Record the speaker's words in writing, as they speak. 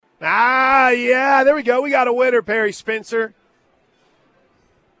Yeah, there we go. We got a winner, Perry Spencer.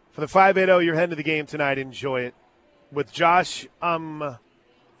 For the 580, you're heading to the game tonight. Enjoy it. With Josh, I'm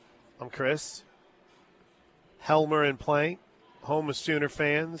Chris. Helmer and Plank, home of Sooner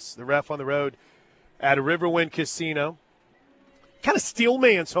fans. The ref on the road at a Riverwind Casino. Kind of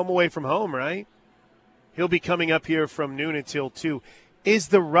Steelman's home away from home, right? He'll be coming up here from noon until 2. Is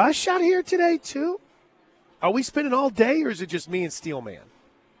the rush out here today, too? Are we spending all day, or is it just me and Steelman?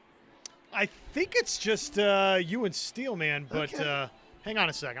 I think it's just you and Steelman, but hang on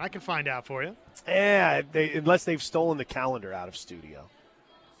a second. I can find out for you. Yeah, unless they've stolen the calendar out of studio.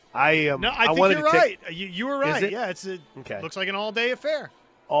 I think you're right. You were right. Yeah, it looks like an all-day affair.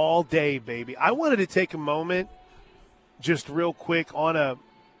 All day, baby. I wanted to take a moment, just real quick, on a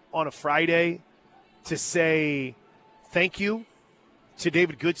Friday to say thank you to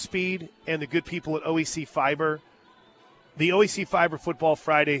David Goodspeed and the good people at OEC Fiber. The OEC Fiber Football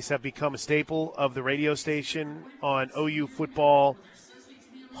Fridays have become a staple of the radio station on OU football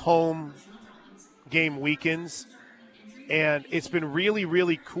home game weekends. And it's been really,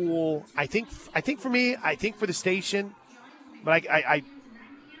 really cool. I think for me, I think for the station, but I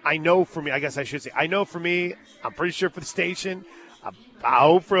know for me, I guess I should say, I know for me, I'm pretty sure for the station, I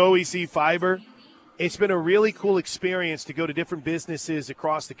hope for OEC Fiber. It's been a really cool experience to go to different businesses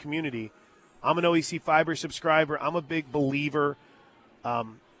across the community. I'm an OEC Fiber subscriber. I'm a big believer. I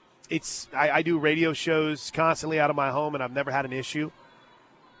do radio shows constantly out of my home, and I've never had an issue.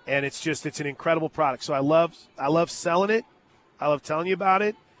 And it's an incredible product. So I love selling it. I love telling you about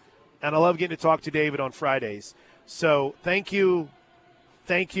it. And I love getting to talk to David on Fridays. So thank you,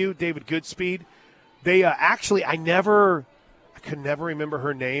 David Goodspeed. They I could never remember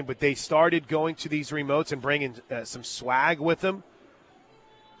her name, but they started going to these remotes and bringing some swag with them.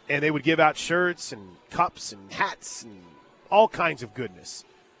 And they would give out shirts and cups and hats and all kinds of goodness.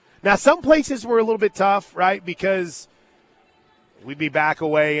 Now, some places were a little bit tough, right, because we'd be back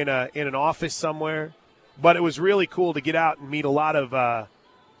away in an office somewhere. But it was really cool to get out and meet a lot of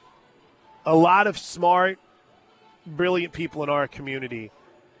smart, brilliant people in our community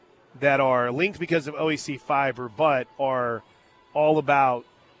that are linked because of OEC Fiber, but are all about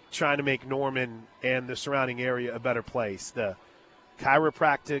trying to make Norman and the surrounding area a better place. The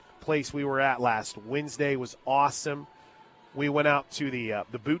chiropractic place we were at last Wednesday was awesome. We went out to the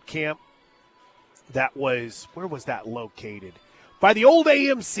boot camp. Where was that located? By the old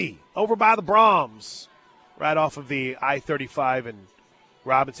AMC, over by the Brahms, right off of the I-35 and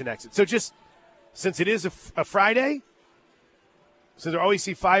Robinson exit. So just since it is a Friday, since our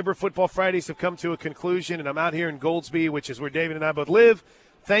OEC Fiber Football Fridays have come to a conclusion, and I'm out here in Goldsby, which is where David and I both live,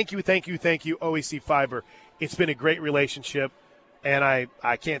 thank you, OEC Fiber. It's been a great relationship, and I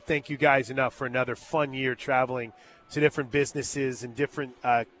can't thank you guys enough for another fun year traveling to different businesses and different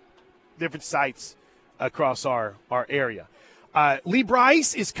sites across our area. Lee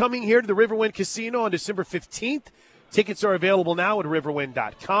Bryce is coming here to the Riverwind Casino on December 15th. Tickets are available now at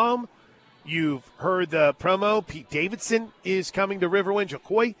riverwind.com. You've heard the promo. Pete Davidson is coming to Riverwind.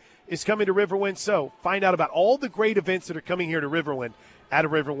 Jokoy is coming to Riverwind. So find out about all the great events that are coming here to Riverwind at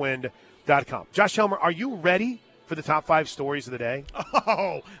riverwind.com. Josh Helmer, are you ready for the top 5 stories of the day?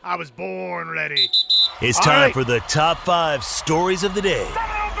 Oh, I was born ready. It's time for the top 5 stories of the day.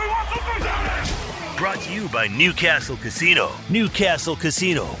 Brought to you by Newcastle Casino. Newcastle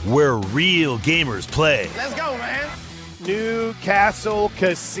Casino, where real gamers play. Let's go, man.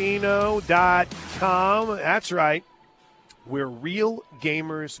 NewcastleCasino.com. That's right. Where real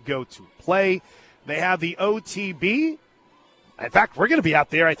gamers go to play. They have the OTB. In fact, we're going to be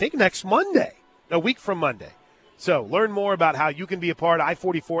out there, I think, next Monday, a week from Monday. So learn more about how you can be a part of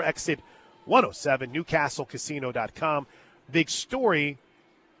I-44 exit 107, NewcastleCasino.com. Big story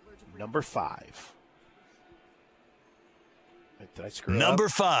number 5. Did I screw up? Number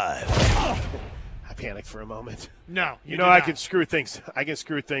 5. I panicked for a moment. No, I can screw things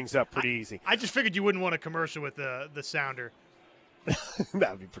up pretty easy. I just figured you wouldn't want a commercial with the sounder. That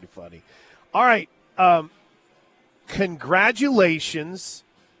would be pretty funny. All right. Congratulations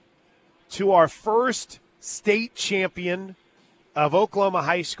to our first state champion of Oklahoma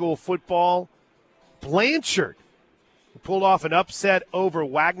high school football, Blanchard. We pulled off an upset over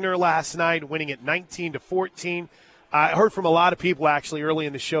Wagner last night, winning it 19-14. I heard from a lot of people actually early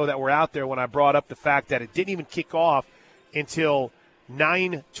in the show that were out there when I brought up the fact that it didn't even kick off until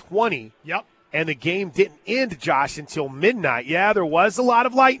 9:20. Yep. And the game didn't end, Josh, until midnight. Yeah, there was a lot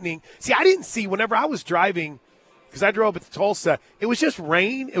of lightning. See, I didn't see whenever I was driving, because I drove up to Tulsa, it was just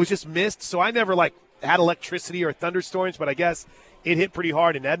rain. It was just mist. So I never, had electricity or thunderstorms, but I guess it hit pretty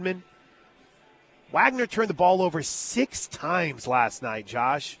hard in Edmond. Wagner turned the ball over 6 times last night,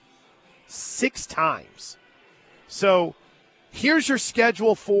 Josh. 6 times. So here's your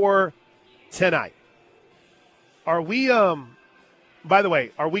schedule for tonight. Are we, by the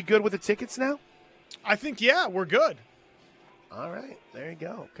way, are we good with the tickets now? I think, yeah, we're good. All right, there you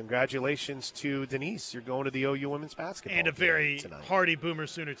go. Congratulations to Denise. You're going to the OU women's basketball And a very tonight. hearty Boomer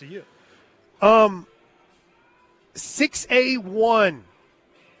Sooner to you. 6A1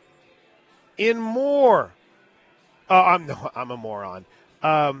 in Moore. I'm a moron.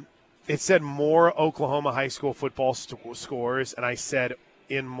 It said more Oklahoma high school football scores, and I said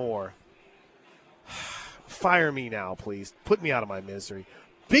in Moore. Fire me now, please. Put me out of my misery.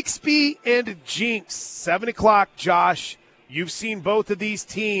 Bixby and Jinx, 7 o'clock, Josh. You've seen both of these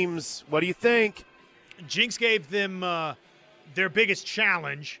teams. What do you think? Jinx gave them their biggest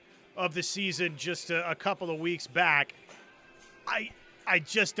challenge of the season just a couple of weeks back. I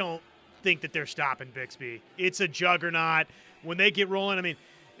just don't think that they're stopping Bixby. It's a juggernaut. When they get rolling, I mean,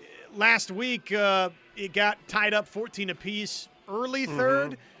 last week it got tied up 14 apiece early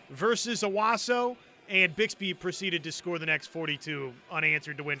third versus Owasso, and Bixby proceeded to score the next 42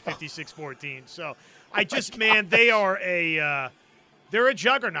 unanswered to win 56-14. So I just, man, they're a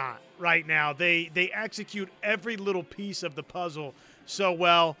juggernaut right now. They execute every little piece of the puzzle so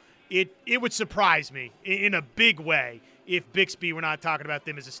well. It would surprise me in a big way if Bixby were not talking about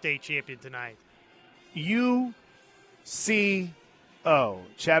them as a state champion tonight. UCO,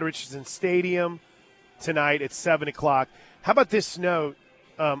 Chad Richardson Stadium tonight at 7 o'clock. How about this note?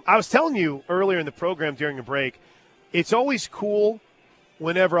 I was telling you earlier in the program during a break, it's always cool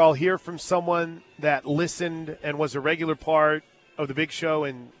whenever I'll hear from someone that listened and was a regular part of the big show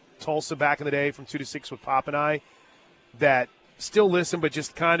in Tulsa back in the day from 2 to 6 with Pop and I, that still listen but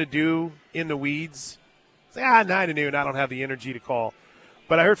just kind of do in the weeds. Say, 9 to noon, I don't have the energy to call.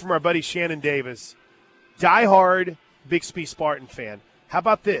 But I heard from our buddy Shannon Davis, diehard Bixby Spartan fan. How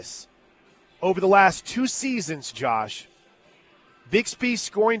about this? Over the last 2 seasons, Josh, Bixby's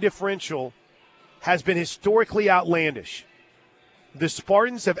scoring differential has been historically outlandish. The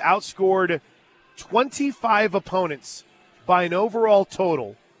Spartans have outscored 25 opponents by an overall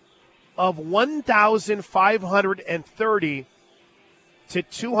total of 1,530 to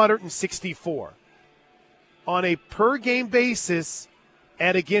 264. On a per-game basis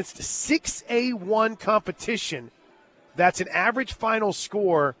and against 6A1 competition, that's an average final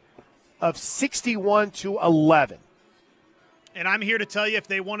score of 61 to 11. And I'm here to tell you, if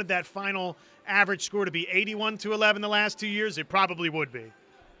they wanted that final average score to be 81 to 11 the last 2 years, it probably would be.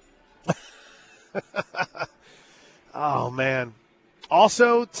 Oh, man.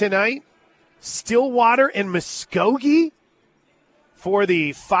 Also tonight, Stillwater and Muskogee for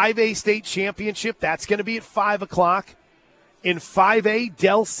the 5A state championship. That's going to be at 5 o'clock. In 5A,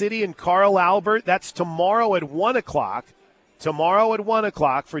 Del City and Carl Albert. That's tomorrow at 1 o'clock. Tomorrow at 1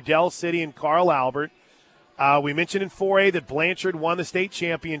 o'clock for Del City and Carl Albert. We mentioned in 4A that Blanchard won the state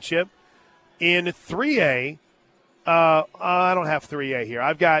championship. In 3A, I don't have 3A here.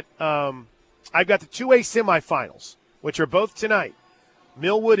 I've got the 2A semifinals, which are both tonight.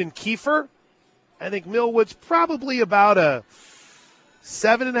 Millwood and Kiefer. I think Millwood's probably about a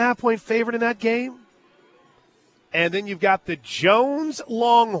 7.5-point favorite in that game. And then you've got the Jones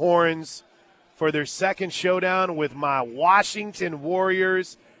Longhorns for their second showdown with my Washington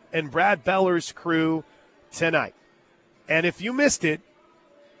Warriors and Brad Beller's crew tonight. And if you missed it,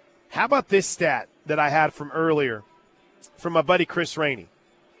 how about this stat that I had from earlier from my buddy Chris Rainey?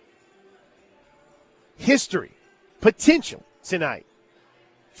 History, potential tonight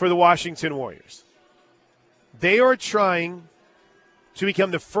for the Washington Warriors. They are trying to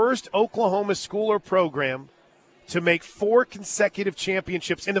become the first Oklahoma school or program to make 4 consecutive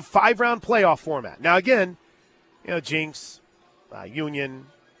championships in the 5-round playoff format. Now, again, Jinx, Union,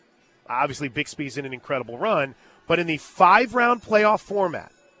 obviously Bixby's in an incredible run, but in the 5-round playoff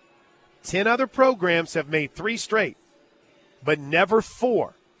format, 10 other programs have made 3 straight, but never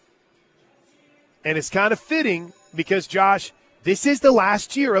 4. And it's kind of fitting because, Josh, this is the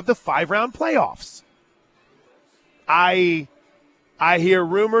last year of the 5-round playoffs. I hear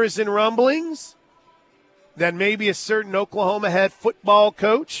rumors and rumblings that maybe a certain Oklahoma head football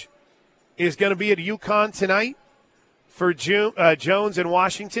coach is going to be at UConn tonight for Jones and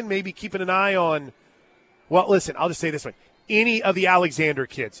Washington, maybe keeping an eye on, well, listen, I'll just say this one. Any of the Alexander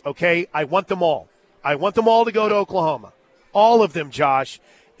kids, okay? I want them all. I want them all to go to Oklahoma. All of them, Josh.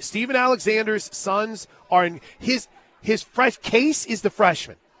 Stephen Alexander's sons are in his fresh case is the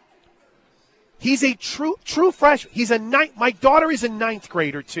freshman. He's a true freshman. He's my daughter is a 9th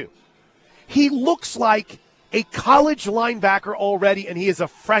grader too. He looks like a college linebacker already, and he is a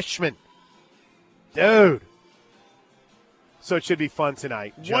freshman. Dude. So it should be fun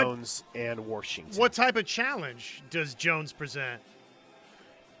tonight, Jones and Washington. What type of challenge does Jones present?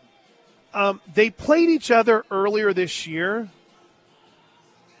 They played each other earlier this year,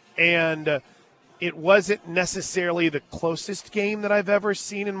 and it wasn't necessarily the closest game that I've ever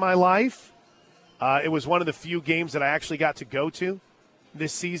seen in my life. It was one of the few games that I actually got to go to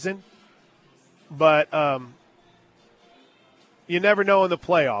this season. But you never know in the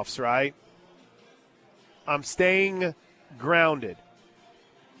playoffs, right? I'm staying grounded.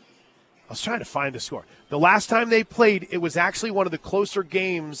 I was trying to find the score. The last time they played, it was actually one of the closer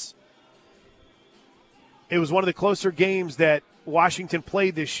games. It was one of the closer games that Washington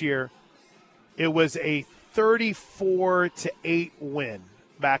played this year. It was a 34-8 win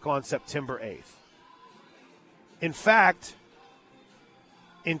back on September 8th. In fact,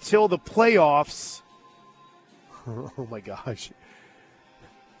 until the playoffs, oh my gosh,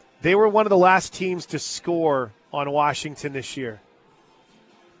 they were one of the last teams to score on Washington this year.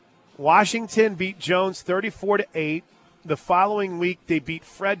 Washington beat Jones 34-8. The following week, they beat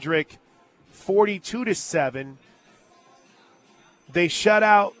Frederick 42-7. They shut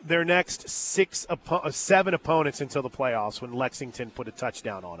out their next seven opponents until the playoffs when Lexington put a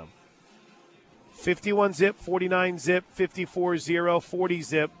touchdown on them. 51-zip, 49-zip, 54-0,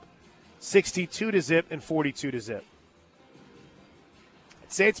 40-zip, 62-zip, and 42-zip.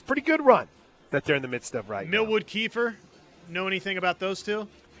 I'd say it's a pretty good run that they're in the midst of right now. Millwood Kiefer, know anything about those two? Well,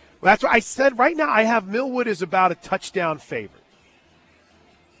 that's what I said. Right now I have Millwood as about a touchdown favorite.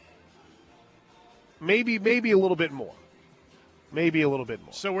 Maybe a little bit more. Maybe a little bit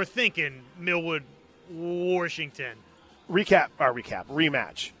more. So we're thinking Millwood, Washington.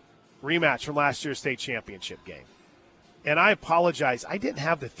 Rematch from last year's state championship game. And I apologize. I didn't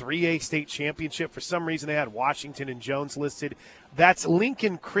have the 3A state championship. For some reason, they had Washington and Jones listed. That's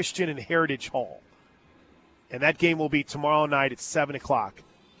Lincoln Christian and Heritage Hall. And that game will be tomorrow night at 7 o'clock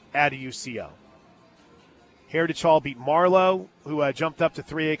at UCO. Heritage Hall beat Marlowe, who jumped up to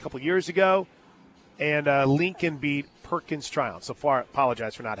 3A a couple years ago. And Lincoln beat Perkins Tryon. So far,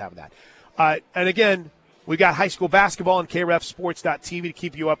 apologize for not having that. And again, we got high school basketball on KREFSports.tv to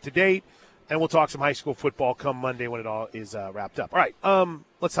keep you up to date. And we'll talk some high school football come Monday when it all is wrapped up. All right,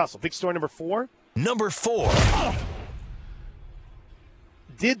 let's hustle. Big story number 4. Number 4.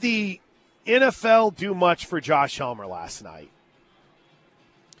 Did the NFL do much for Josh Helmer last night?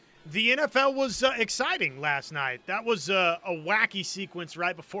 The NFL was exciting last night. That was a wacky sequence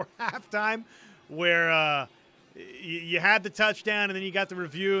right before halftime where you had the touchdown and then you got the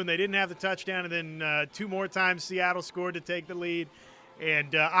review and they didn't have the touchdown, and then 2 more times Seattle scored to take the lead.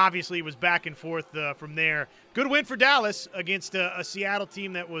 And obviously it was back and forth from there. Good win for Dallas against a Seattle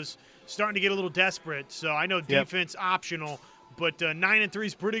team that was starting to get a little desperate. So I know defense optional, but 9-3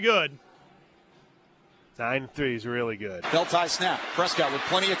 is pretty good. 9-3 is really good. Belt tie snap. Prescott with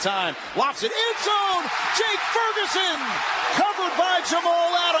plenty of time. Lofts it. End zone. Jake Ferguson. Covered by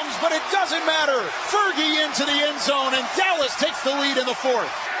Jamal Adams, but it doesn't matter. Fergie into the end zone, and Dallas takes the lead in the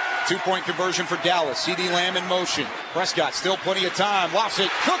 4th. 2-point conversion for Dallas. CeeDee Lamb in motion. Prescott still plenty of time. Lofts it.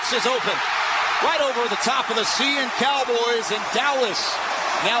 Cooks is open. Right over the top of the Sea and Cowboys, and Dallas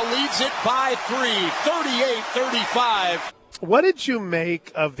now leads it by 3, 38-35. What did you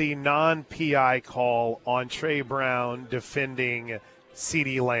make of the non-PI call on Trey Brown defending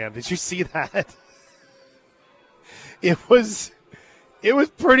CeeDee Lamb? Did you see that? It was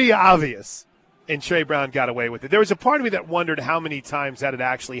pretty obvious, and Trey Brown got away with it. There was a part of me that wondered how many times that had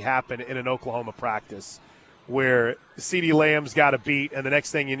actually happened in an Oklahoma practice where CeeDee Lamb's got a beat, and the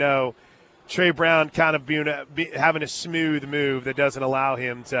next thing you know, Trey Brown kind of having a smooth move that doesn't allow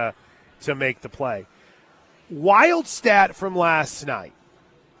him to make the play. Wild stat from last night.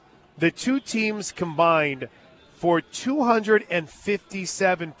 The two teams combined for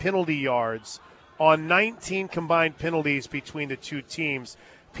 257 penalty yards on 19 combined penalties between the two teams.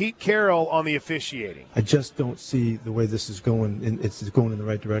 Pete Carroll on the officiating. I just don't see the way this is going. It's going in the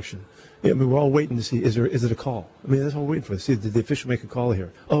right direction. I mean, we're all waiting to see, is it a call? I mean, that's all we're waiting for. See, did the official make a call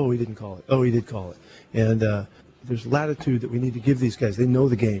here? Oh, he didn't call it. Oh, he did call it. And there's latitude that we need to give these guys. They know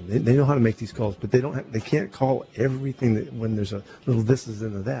the game. They know how to make these calls, but they can't call everything when there's a little this is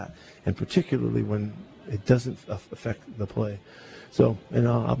into that, and particularly when it doesn't affect the play. So, and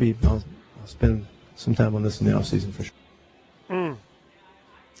I'll spend some time on this in the offseason for sure.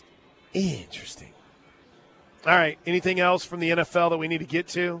 Interesting. All right, anything else from the NFL that we need to get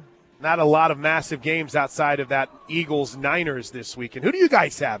to? Not a lot of massive games outside of that Eagles-Niners this weekend. Who do you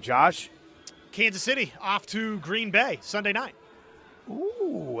guys have, Josh? Kansas City off to Green Bay Sunday night.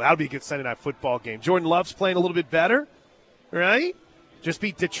 Ooh, that'll be a good Sunday night football game. Jordan Love's playing a little bit better, right? Just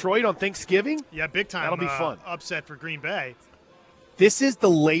beat Detroit on Thanksgiving. Yeah, big time. That'll be fun. Upset for Green Bay. This is the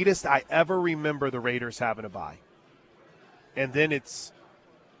latest I ever remember the Raiders having a bye. And then it's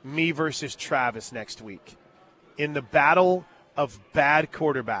me versus Travis next week. In the battle of bad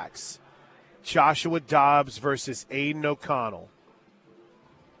quarterbacks, Joshua Dobbs versus Aiden O'Connell.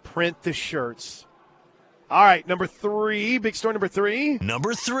 Print the shirts. All right, number 3, big story number 3.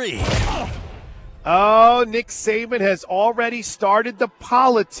 Number 3. Oh, Nick Saban has already started the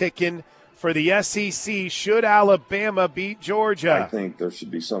politicking for the SEC. Should Alabama beat Georgia? I think there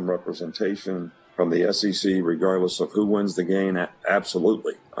should be some representation from the SEC regardless of who wins the game.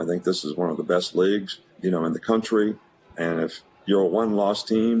 Absolutely. I think this is one of the best leagues, in the country. And if you're a one-loss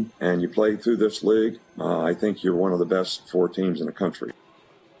team and you play through this league, I think you're one of the best 4 teams in the country.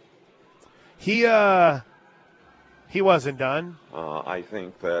 He wasn't done. I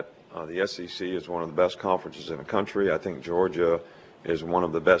think that the SEC is one of the best conferences in the country. I think Georgia is one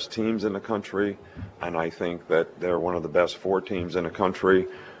of the best teams in the country, and I think that they're one of the best 4 teams in the country.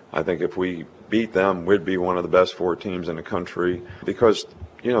 I think if we beat them, we'd be one of the best 4 teams in the country because,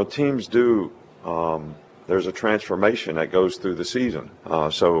 teams do there's a transformation that goes through the season.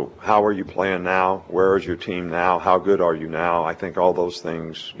 So how are you playing now? Where is your team now? How good are you now? I think all those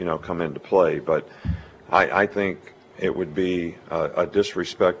things, come into play. But I think it would be a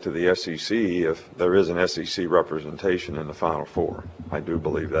disrespect to the SEC if there is an SEC representation in the Final Four. I do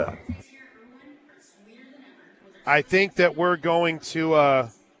believe that. I think that we're going to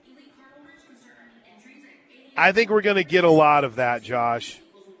I think we're going to get a lot of that, Josh.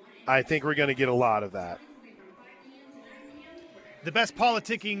 I think we're going to get a lot of that. The best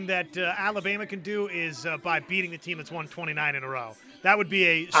politicking that Alabama can do is by beating the team that's won 29 in a row. That would be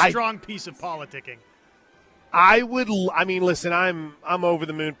a strong piece of politicking. Listen, I'm over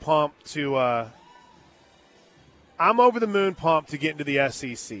the moon pumped to get into the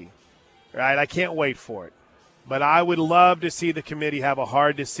SEC. Right? I can't wait for it. But I would love to see the committee have a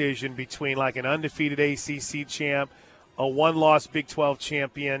hard decision between like an undefeated ACC champ, a one-loss Big 12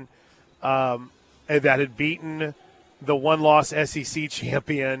 champion that had beaten the one-loss SEC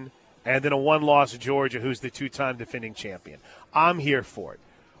champion, and then a one-loss Georgia who's the 2-time defending champion. I'm here for it.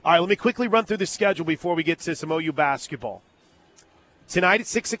 All right, let me quickly run through the schedule before we get to some OU basketball. Tonight at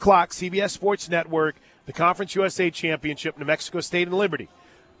 6 o'clock, CBS Sports Network, the Conference USA Championship, New Mexico State and Liberty.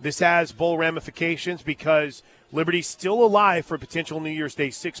 This has bowl ramifications because Liberty's still alive for a potential New Year's Day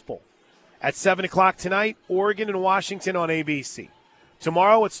 6 bowl. At 7 o'clock tonight, Oregon and Washington on ABC.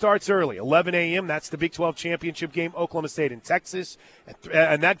 Tomorrow it starts early, 11 a.m. That's the Big 12 Championship game, Oklahoma State and Texas.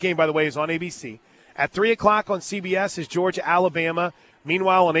 And that game, by the way, is on ABC. At 3 o'clock on CBS is Georgia, Alabama.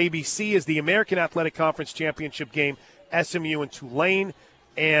 Meanwhile, on ABC is the American Athletic Conference Championship game, SMU and Tulane.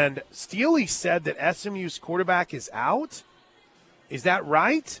 And Steely said that SMU's quarterback is out. Is that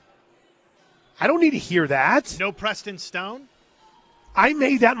right? I don't need to hear that. No Preston Stone? I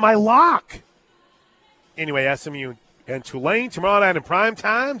made that my lock. Anyway, SMU and Tulane tomorrow night in prime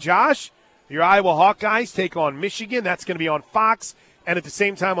time. Josh, your Iowa Hawkeyes take on Michigan. That's going to be on Fox. And at the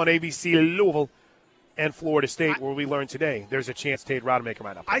same time on ABC, Louisville and Florida State, where we learned today there's a chance Tate Rodemaker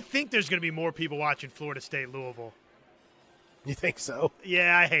might not play. I think there's going to be more people watching Florida State, Louisville. You think so?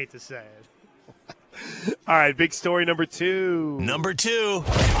 Yeah, I hate to say it. All right, big story number 2. Number 2.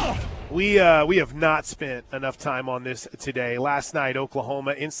 We have not spent enough time on this today. Last night,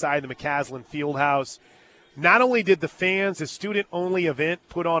 Oklahoma, inside the McCaslin Fieldhouse. Not only did the fans, a student-only event,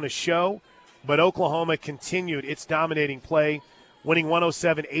 put on a show, but Oklahoma continued its dominating play, winning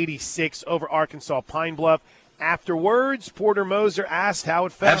 107-86 over Arkansas Pine Bluff. Afterwards, Porter Moser asked how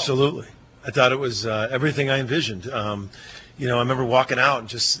it felt. Absolutely. I thought it was everything I envisioned. I remember walking out and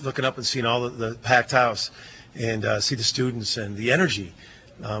just looking up and seeing all the packed house and see the students and the energy.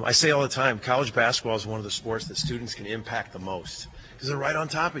 I say all the time, college basketball is one of the sports that students can impact the most because they're right on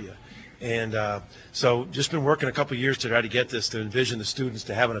top of you. And so just been working a couple of years to try to get this, to envision the students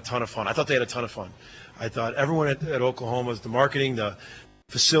to having a ton of fun. I thought they had a ton of fun. I thought everyone at Oklahoma, the marketing, the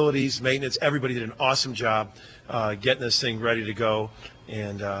facilities, maintenance, everybody did an awesome job getting this thing ready to go.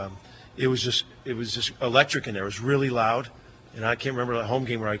 And it was just electric in there. It was really loud. And I can't remember the home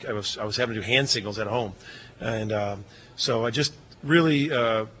game where I was having to do hand signals at home. And so I just really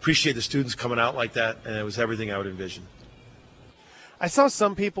appreciate the students coming out like that, and it was everything I would envision. I saw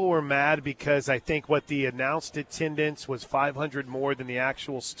some people were mad because I think what the announced attendance was 500 more than the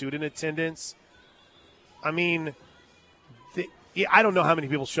actual student attendance. I mean, I don't know how many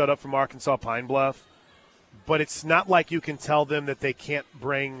people showed up from Arkansas Pine Bluff, but it's not like you can tell them that they can't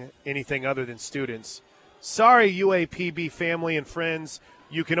bring anything other than students. Sorry, UAPB family and friends,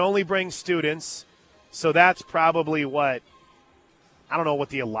 you can only bring students, so that's probably what, I don't know what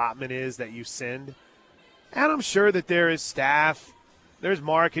the allotment is that you send. And I'm sure that there is staff There's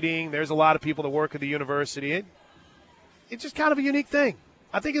marketing. There's a lot of people that work at the university. It's just kind of a unique thing.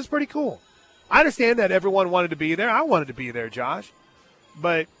 I think it's pretty cool. I understand that everyone wanted to be there. I wanted to be there, Josh.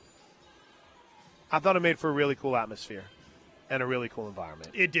 But I thought it made for a really cool atmosphere and a really cool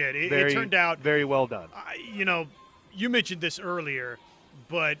environment. It did. It turned out very well done. You mentioned this earlier,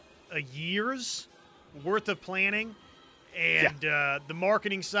 but a year's worth of planning and the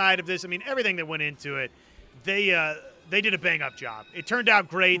marketing side of this, I mean, everything that went into it, they did a bang-up job. It turned out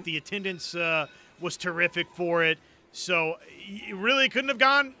great. The attendance was terrific for it. So it really couldn't have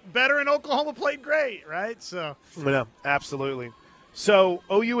gone better, and Oklahoma played great, right? So no, absolutely. So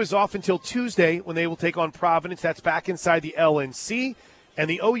OU is off until Tuesday when they will take on Providence. That's back inside the LNC. And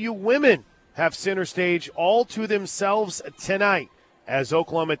the OU women have center stage all to themselves tonight as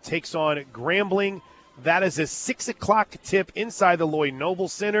Oklahoma takes on Grambling. That is a 6 o'clock tip inside the Lloyd Noble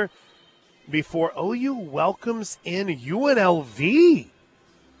Center before OU welcomes in UNLV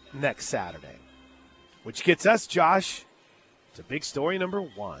next Saturday, which gets us, Josh, to big story number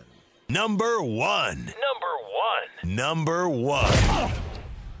one. Number one.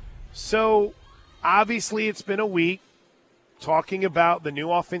 So, obviously, it's been a week talking about the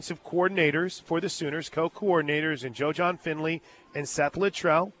new offensive coordinators for the Sooners, co-coordinators in Joe John Finley and Seth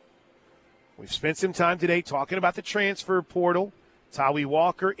Littrell. We've spent some time today talking about the transfer portal. Tawi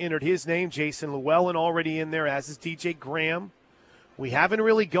Walker entered his name. Jason Llewellyn already in there, as is DJ Graham. We haven't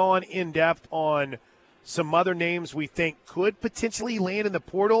really gone in-depth on some other names we think could potentially land in the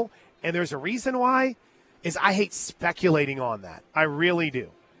portal, and there's a reason why, is I hate speculating on that. I really do.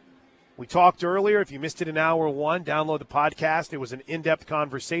 We talked earlier. If you missed it in hour one, download the podcast. It was an in-depth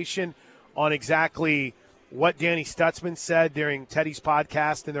conversation on exactly what Danny Stutzman said during Teddy's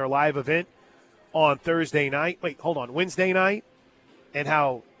podcast in their live event on Wednesday night, and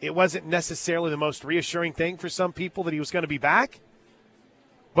how it wasn't necessarily the most reassuring thing for some people that he was going to be back.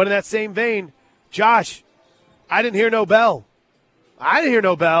 But in that same vein, Josh, I didn't hear no bell.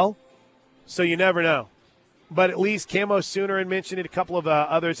 So you never know. But at least Camo Sooner had mentioned it, a couple of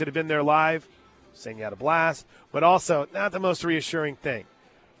others that have been there live, saying you had a blast, but also not the most reassuring thing.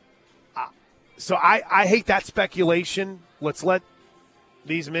 So I hate that speculation. Let's let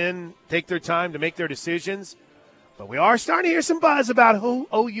these men take their time to make their decisions. But we are starting to hear some buzz about who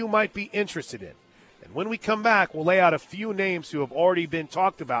OU might be interested in. And when we come back, we'll lay out a few names who have already been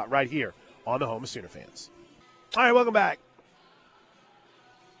talked about right here on the Home of Sooner Fans. All right, welcome back.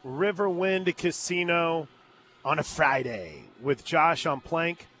 Riverwind Casino on a Friday with Josh on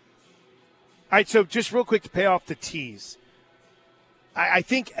Plank. All right, so just real quick to pay off the tease. I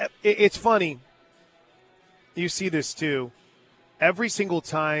think it's funny. You see this too. Every single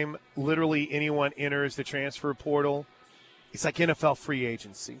time literally anyone enters the transfer portal, it's like NFL free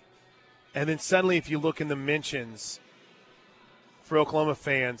agency. And then suddenly if you look in the mentions for Oklahoma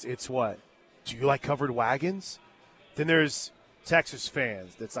fans, it's what? Do you like covered wagons? Then there's Texas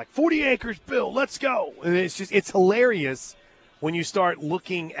fans that's like 40 acres, Bill, let's go. And it's hilarious when you start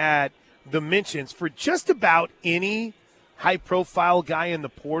looking at the mentions for just about any high profile guy in the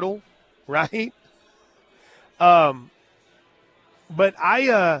portal, right? But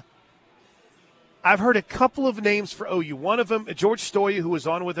I've heard a couple of names for OU. One of them, George Stoya, who was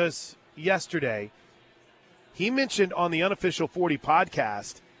on with us yesterday, he mentioned on the Unofficial 40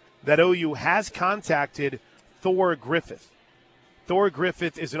 podcast that OU has contacted Thor Griffith. Thor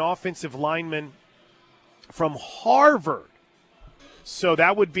Griffith is an offensive lineman from Harvard. So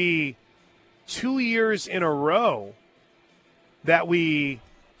that would be 2 years in a row that we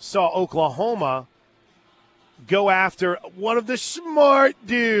saw Oklahoma go after one of the smart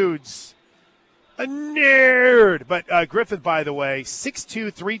dudes. A nerd. But Griffith, by the way,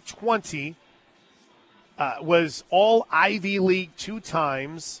 6'2", 320, was all Ivy League 2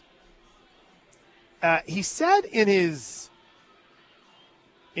 times. He said in his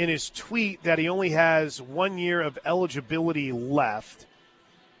tweet that he only has 1 year of eligibility left.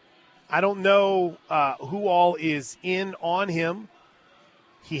 I don't know who all is in on him.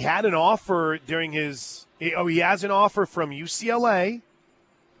 He had an offer during his – he has an offer from UCLA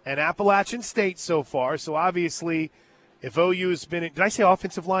and Appalachian State so far. So, obviously, if OU has been – did I say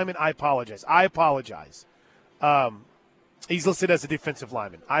offensive lineman? I apologize. He's listed as a defensive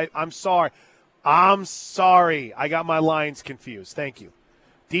lineman. I'm sorry. I got my lines confused. Thank you.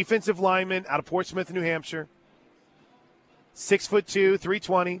 Defensive lineman out of Portsmouth, New Hampshire. 6'2",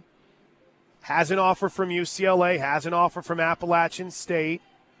 320. Has an offer from UCLA. Has an offer from Appalachian State.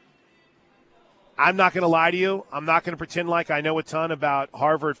 I'm not going to lie to you. I'm not going to pretend like I know a ton about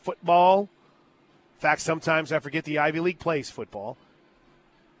Harvard football. In fact, sometimes I forget the Ivy League plays football.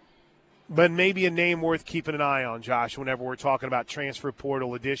 but maybe a name worth keeping an eye on, Josh, whenever we're talking about transfer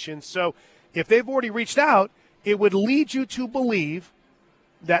portal additions. So if they've already reached out, it would lead you to believe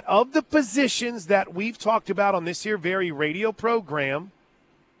that of the positions that we've talked about on this here very radio program,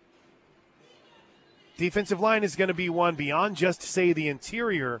 defensive line is going to be one beyond just, say, the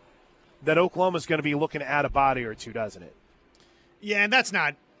interior that Oklahoma's going to be looking to add a body or two, doesn't it? Yeah, and that's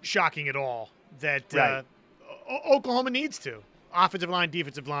not shocking at all that Right. Oklahoma needs to. Offensive line,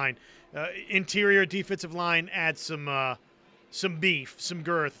 defensive line, interior defensive line, add some beef, some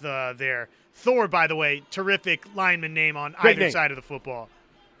girth there. Thor, by the way, terrific lineman name on Great either name. side of the football.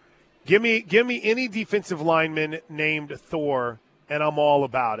 Give me any defensive lineman named Thor, and I'm all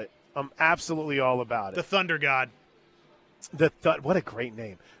about it. I'm absolutely all about it. The Thunder God. What a great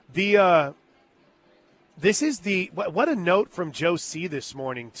name. This is what a note from Joe C. this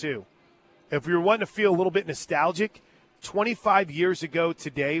morning, too. If we were wanting to feel a little bit nostalgic, 25 years ago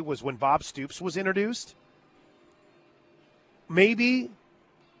today was when Bob Stoops was introduced. Maybe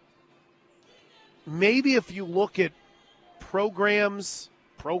if you look at programs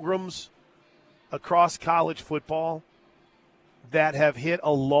across college football that have hit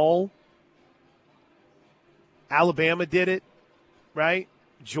a lull, Alabama did it, right?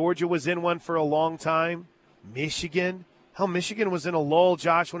 Georgia was in one for a long time. Michigan. Hell, Michigan was in a lull,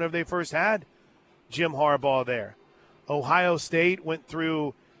 Josh, whenever they first had Jim Harbaugh there. Ohio State went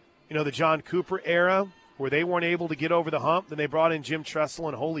through, the John Cooper era where they weren't able to get over the hump. Then they brought in Jim Tressel,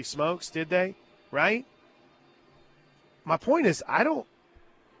 and holy smokes, did they? Right? My point is,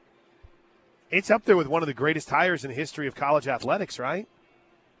 it's up there with one of the greatest hires in the history of college athletics, right?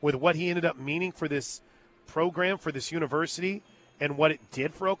 With what he ended up meaning for this program, for this university, and what it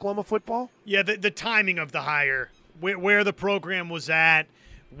did for Oklahoma football. Yeah, the timing of the hire, where the program was at,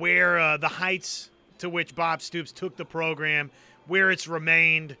 where the heights to which Bob Stoops took the program, where it's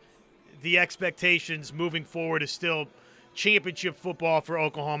remained, the expectations moving forward is still championship football for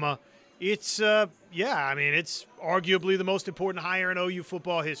Oklahoma. It's, it's arguably the most important hire in OU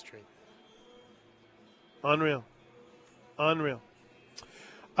football history. Unreal.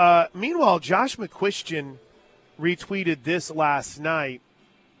 Meanwhile, Josh McCuistion retweeted this last night.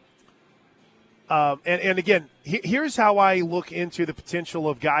 And again, here's how I look into the potential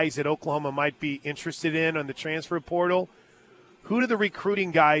of guys that Oklahoma might be interested in on the transfer portal. Who do the recruiting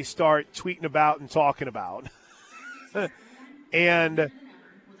guys start tweeting about and talking about? And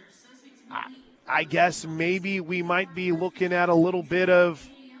I guess maybe we might be looking at a little bit of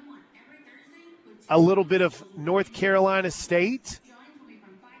North Carolina State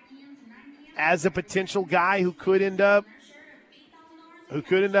as a potential guy who could end up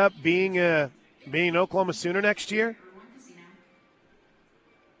being an Oklahoma Sooner next year.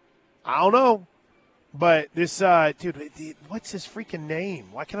 I don't know, but this dude, what's his freaking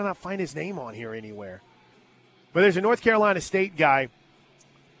name? Why can I not find his name on here anywhere? But there's a North Carolina State guy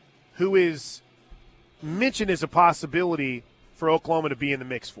who is mentioned as a possibility for Oklahoma to be in the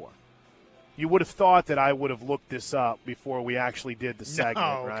mix for. You would have thought that I would have looked this up before we actually did the segment,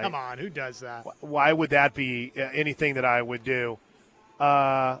 right? Come on. Who does that? Why would that be anything that I would do?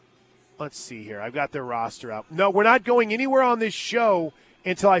 Let's see here. I've got their roster up. No, we're not going anywhere on this show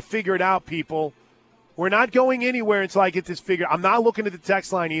until I figure it out, people. We're not going anywhere until I get this figured. I'm not looking at the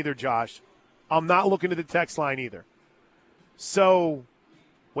text line either, Josh. I'm not looking at the text line either. So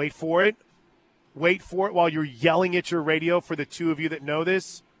wait for it. Wait for it while you're yelling at your radio for the two of you that know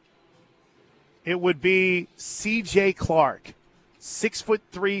this. It would be C.J. Clark,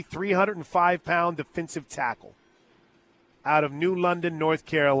 6'3", 305-pound defensive tackle out of New London, North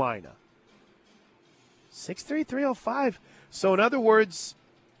Carolina. 6'3", 305. So in other words,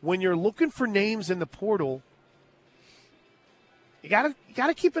 when you're looking for names in the portal, you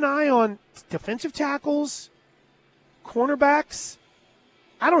gotta keep an eye on defensive tackles, cornerbacks.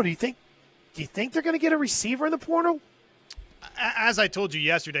 I don't know. Do you think they're going to get a receiver in the portal? As I told you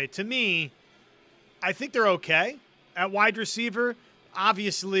yesterday, to me, I think they're okay at wide receiver.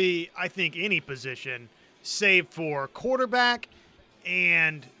 Obviously, I think any position, save for quarterback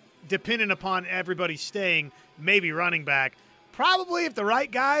and depending upon everybody staying, maybe running back. Probably if the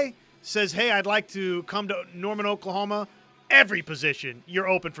right guy says, hey, I'd like to come to Norman, Oklahoma, every position you're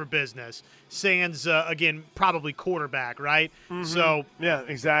open for business. Sans, again, probably quarterback, right? Mm-hmm. So yeah,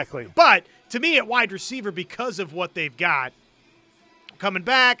 exactly. But to me at wide receiver, because of what they've got coming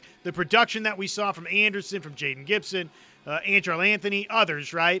back, the production that we saw from Anderson, from Jaden Gibson, Andrel Anthony,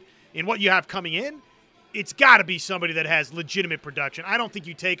 others, right? And what you have coming in, it's got to be somebody that has legitimate production. I don't think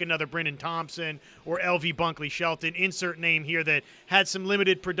you take another Brendan Thompson or LV Bunkley Shelton, insert name here, that had some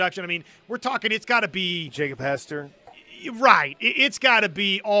limited production. I mean, we're talking it's got to be Jacob Hester. Right. It's got to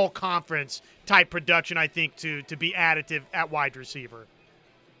be all conference type production, I think, to be additive at wide receiver.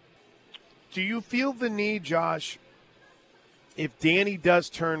 Do you feel the need, Josh, if Danny does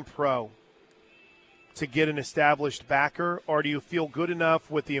turn pro, to get an established backer, or do you feel good enough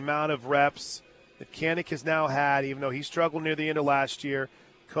with the amount of reps that Kanak has now had, even though he struggled near the end of last year?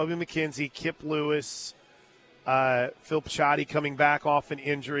 Kobe McKenzie, Kip Lewis, Phil Pichotti coming back off an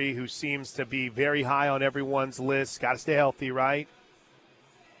injury, who seems to be very high on everyone's list. Got to stay healthy, right?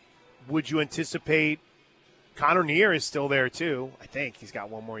 Would you anticipate Connor Neer is still there too? I think he's got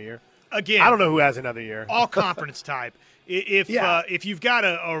one more year. Again, I don't know who has another year. All conference type. If you've got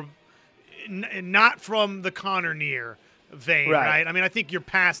a not from the Connor Neer vein, right? I mean, I think you're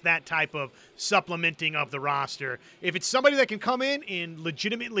past that type of supplementing of the roster. If it's somebody that can come in and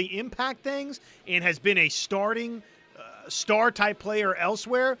legitimately impact things and has been a starting star-type player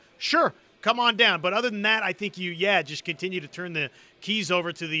elsewhere, sure, come on down. But other than that, I think you just continue to turn the keys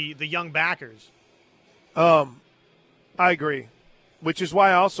over to the young backers. I agree, which is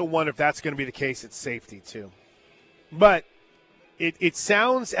why I also wonder if that's going to be the case at safety too. But it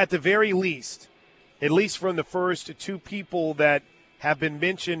sounds at the very least, at least from the first two people that have been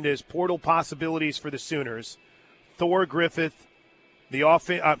mentioned as portal possibilities for the Sooners, Thor Griffith, the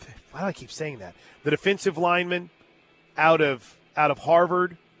offense. Why do I keep saying that? The defensive lineman out of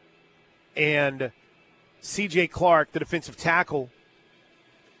Harvard, and C.J. Clark, the defensive tackle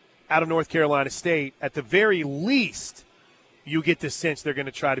out of North Carolina State. At the very least, you get the sense they're going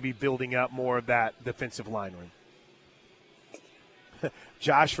to try to be building up more of that defensive line room.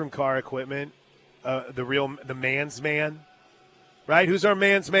 Josh from Car Equipment, the man's man, right? Who's our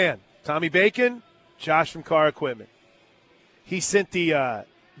man's man? Tommy Bacon, Josh from Car Equipment. He sent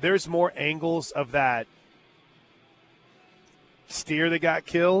there's more angles of that steer that got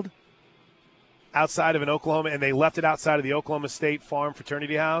killed outside of an Oklahoma, and they left it outside of the Oklahoma State Farm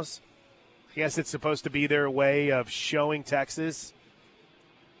Fraternity House. I guess it's supposed to be their way of showing Texas.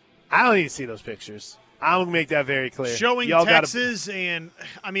 I don't need to see those pictures. I'll make that very clear. Showing Texas, and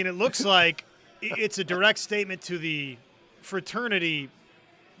I mean, it looks like it's a direct statement to the fraternity,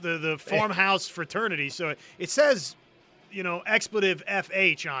 the farmhouse fraternity. So it says, expletive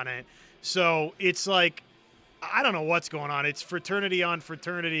FH on it. So it's like, I don't know what's going on. It's fraternity on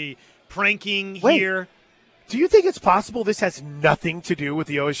fraternity pranking here. Do you think it's possible this has nothing to do with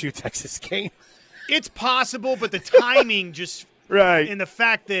the OSU-Texas game? It's possible, but the timing just – right. And the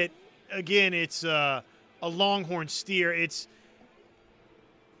fact that, again, it's a Longhorn steer.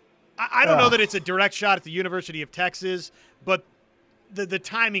 I don't know that it's a direct shot at the University of Texas, but the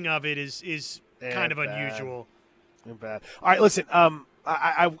timing of it is kind of unusual. Bad. All right, listen,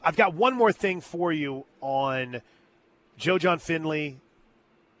 I've got one more thing for you on Joe John Finley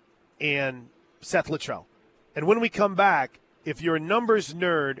and Seth Littrell. And when we come back, if you're a numbers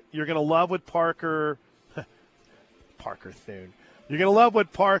nerd, you're going to love what Parker Thune. You're going to love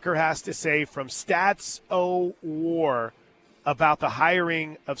what Parker has to say from Stats O War about the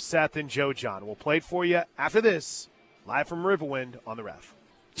hiring of Seth and Joe John. We'll play it for you after this, live from Riverwind on the Ref.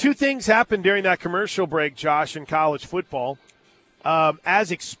 Two things happened during that commercial break, Josh, in college football.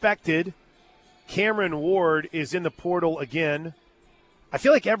 As expected, Cameron Ward is in the portal again. I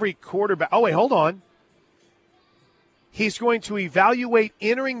feel like every quarterback – oh, wait, hold on. He's going to evaluate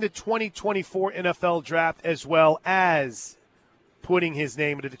entering the 2024 NFL draft as well as putting his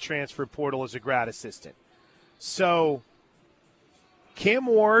name into the transfer portal as a grad assistant. So, Cam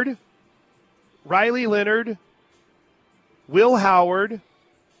Ward, Riley Leonard, Will Howard,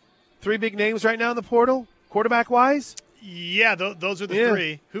 three big names right now in the portal, quarterback-wise? Yeah, those are the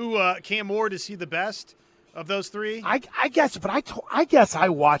three. Who, Cam Ward, is he the best of those three? I guess, but I guess I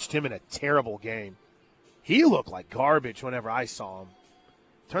watched him in a terrible game. He looked like garbage whenever I saw him.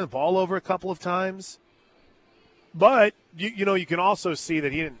 Turned the ball over a couple of times. But, you can also see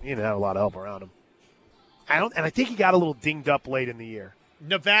that he didn't have a lot of help around him. I think he got a little dinged up late in the year.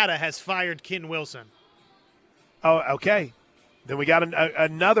 Nevada has fired Ken Wilson. Oh, okay. Then we got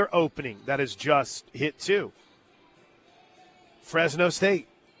another opening that has just hit too. Fresno State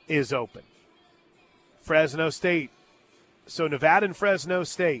is open. Fresno State. So Nevada and Fresno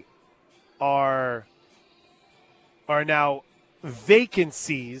State are now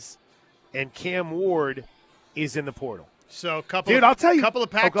vacancies, and Cam Ward is in the portal. So I'll tell you, couple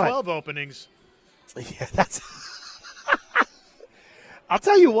of Pac-12 openings. Yeah, that's. I'll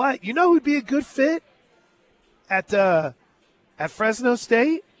tell you what. You know who'd be a good fit at Fresno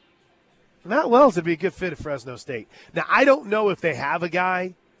State? Matt Wells would be a good fit at Fresno State. Now I don't know if they have a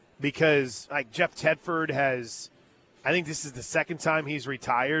guy because like Jeff Tedford has. I think this is the second time he's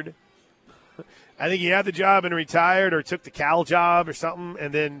retired. I think he had the job and retired or took the Cal job or something,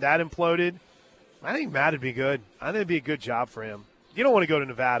 and then that imploded. I think Matt would be good. I think it'd be a good job for him. You don't want to go to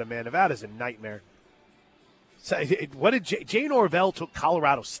Nevada, man. Nevada's a nightmare. So, what did Jay Norvell took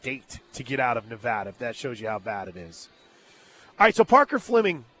Colorado State to get out of Nevada, if that shows you how bad it is. All right, so Parker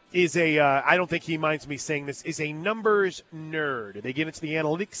Fleming is I don't think he minds me saying this, is a numbers nerd. They get into the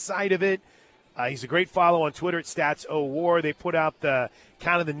analytics side of it. He's a great follow on Twitter at StatsOWar. They put out the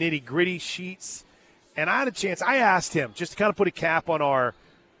kind of the nitty-gritty sheets. And I had a chance. I asked him just to kind of put a cap on our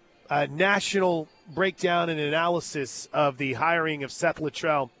national breakdown and analysis of the hiring of Seth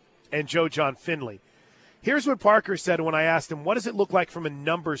Littrell and Joe John Finley. Here's what Parker said when I asked him, what does it look like from a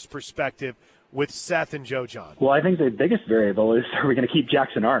numbers perspective with Seth and Joe John? Well, I think the biggest variable is, are we going to keep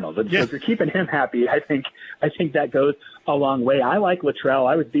Jackson Arnold? And so if you're keeping him happy, I think that goes a long way. I like Littrell.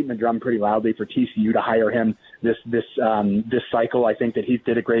 I was beating the drum pretty loudly for TCU to hire him this cycle. I think that he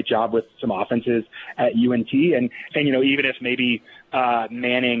did a great job with some offenses at UNT, and even if maybe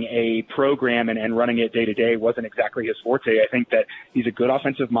manning a program and running it day to day wasn't exactly his forte, I think that he's a good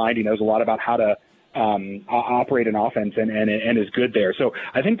offensive mind. He knows a lot about how to operate an offense and is good there. So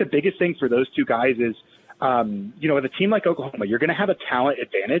I think the biggest thing for those two guys is, with a team like Oklahoma, you're going to have a talent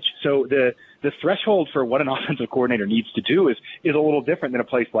advantage. So the threshold for what an offensive coordinator needs to do is a little different than a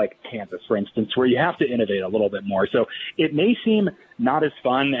place like Kansas, for instance, where you have to innovate a little bit more. So it may seem not as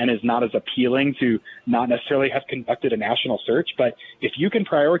fun and is not as appealing to not necessarily have conducted a national search, but if you can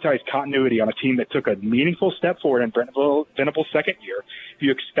prioritize continuity on a team that took a meaningful step forward in Venable's second year, if you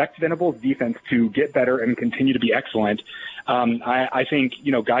expect Venable's defense to get better and continue to be excellent, I think,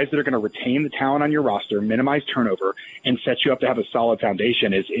 guys that are going to retain the talent on your roster, minimize turnover, and set you up to have a solid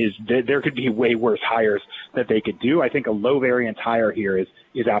foundation there could be way worse hires that they could do. I think a low variance hire here is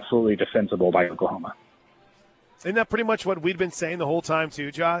absolutely defensible by Oklahoma. Isn't that pretty much what we'd been saying the whole time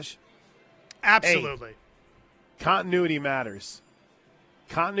too, Josh? Absolutely. Hey, continuity matters.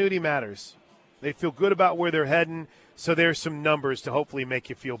 Continuity matters. They feel good about where they're heading, so there's some numbers to hopefully make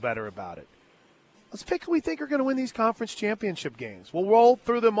you feel better about it. Let's pick who we think are going to win these conference championship games. We'll roll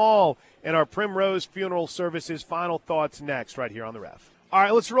through them all in our Primrose Funeral Services Final Thoughts next, right here on the Ref. All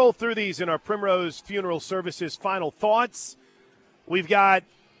right, let's roll through these in our Primrose Funeral Services Final Thoughts. We've got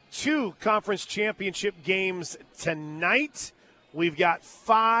 2 conference championship games tonight. We've got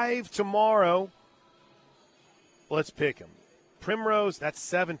 5 tomorrow. Let's pick them. Primrose, that's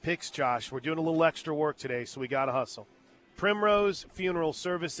 7 picks, Josh. We're doing a little extra work today, so we got to hustle. Primrose Funeral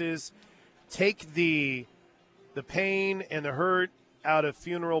Services. Take the pain and the hurt out of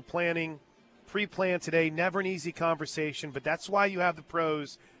funeral planning. Pre-plan today, never an easy conversation, but that's why you have the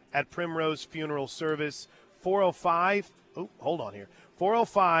pros at Primrose Funeral Service. 405, hold on here.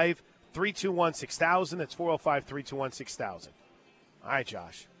 405-321-6000. That's 405-321-6000. All right,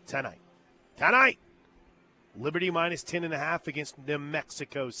 Josh, tonight. Liberty minus 10.5 against New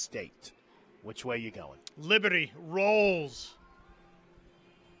Mexico State. Which way you going? Liberty rolls.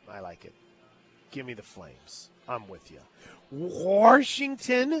 I like it. Give me the Flames. I'm with you.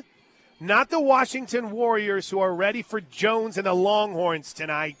 Washington, not the Washington Warriors, who are ready for Jones and the Longhorns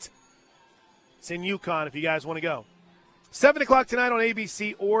tonight. It's in UConn if you guys want to go. 7 o'clock tonight on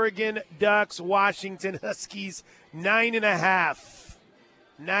ABC, Oregon Ducks, Washington Huskies, 9.5.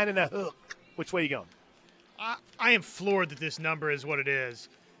 9.5. Which way you going? I am floored that this number is what it is.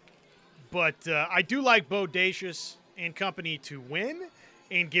 But I do like Bodacious and company to win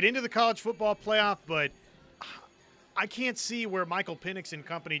and get into the college football playoff, but I can't see where Michael Penix and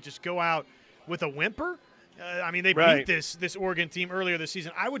company just go out with a whimper. They beat this Oregon team earlier this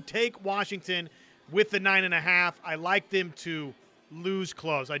season. I would take Washington with the 9.5. I like them to lose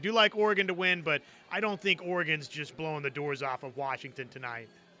close. I do like Oregon to win, but I don't think Oregon's just blowing the doors off of Washington tonight.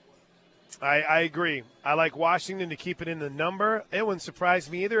 I agree. I like Washington to keep it in the number. It wouldn't surprise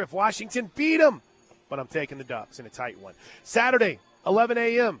me either if Washington beat them, but I'm taking the Ducks in a tight one. Saturday, 11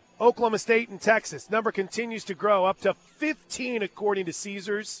 a.m., Oklahoma State and Texas. Number continues to grow up to 15 according to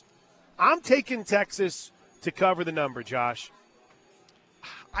Caesars. I'm taking Texas to cover the number, Josh.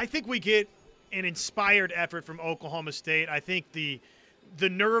 I think we get an inspired effort from Oklahoma State. I think the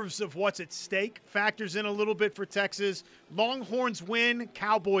nerves of what's at stake factors in a little bit for Texas. Longhorns win,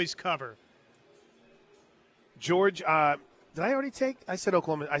 Cowboys cover. George, did I already take? I said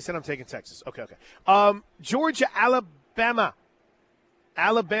Oklahoma. I said I'm taking Texas. Okay. Georgia, Alabama.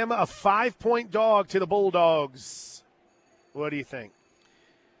 Alabama, a 5-point dog to the Bulldogs. What do you think?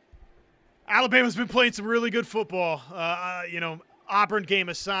 Alabama's been playing some really good football. Auburn game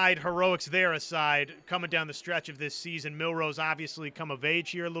aside, heroics there aside, coming down the stretch of this season. Milrose obviously come of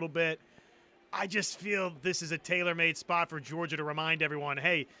age here a little bit. I just feel this is a tailor-made spot for Georgia to remind everyone,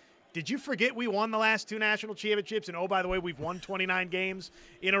 hey, did you forget we won the last 2 national championships? And, oh, by the way, we've won 29 games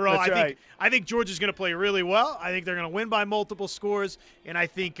in a row. That's right. I think Georgia's going to play really well. I think they're going to win by multiple scores. And I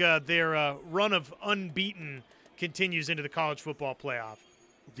think their run of unbeaten continues into the college football playoff.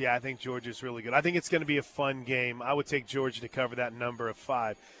 Yeah, I think Georgia's really good. I think it's going to be a fun game. I would take Georgia to cover that number of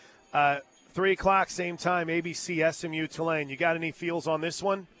 5. 3 o'clock, same time, ABC, SMU, Tulane. You got any feels on this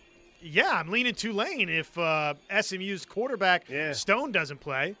one? Yeah, I'm leaning Tulane if SMU's quarterback Stone doesn't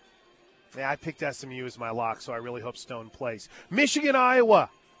play. Yeah, I picked SMU as my lock, so I really hope Stone plays. Michigan, Iowa.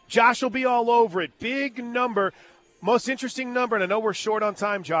 Josh will be all over it. Big number. Most interesting number, and I know we're short on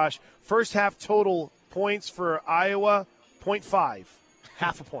time, Josh. First half total points for Iowa, 0.5.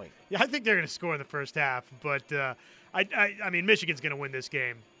 Half a point. Yeah, I think they're going to score in the first half, but I mean, Michigan's going to win this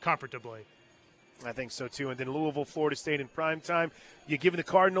game comfortably. I think so, too. And then Louisville, Florida State in primetime. You giving the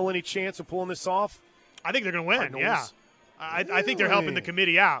Cardinal any chance of pulling this off? I think they're going to win, Cardinals. yeah. I think they're helping the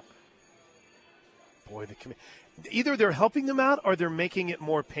committee out. Boy, the committee. Either they're helping them out or they're making it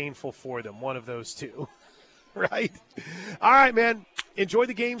more painful for them. One of those two. Right? All right, man. Enjoy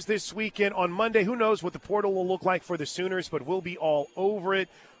the games this weekend. On Monday, who knows what the portal will look like for the Sooners, but we'll be all over it.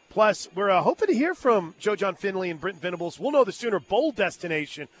 Plus, we're hoping to hear from Joe John Finley and Britton Venables. We'll know the Sooner Bowl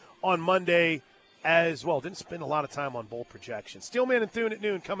destination on Monday as well. Didn't spend a lot of time on bowl projections. Steelman and Thune at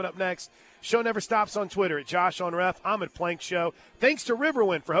noon coming up next. Show never stops on Twitter at Josh on Ref. I'm at Plank Show. Thanks to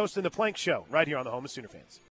Riverwind for hosting the Plank Show right here on the home of Sooner fans.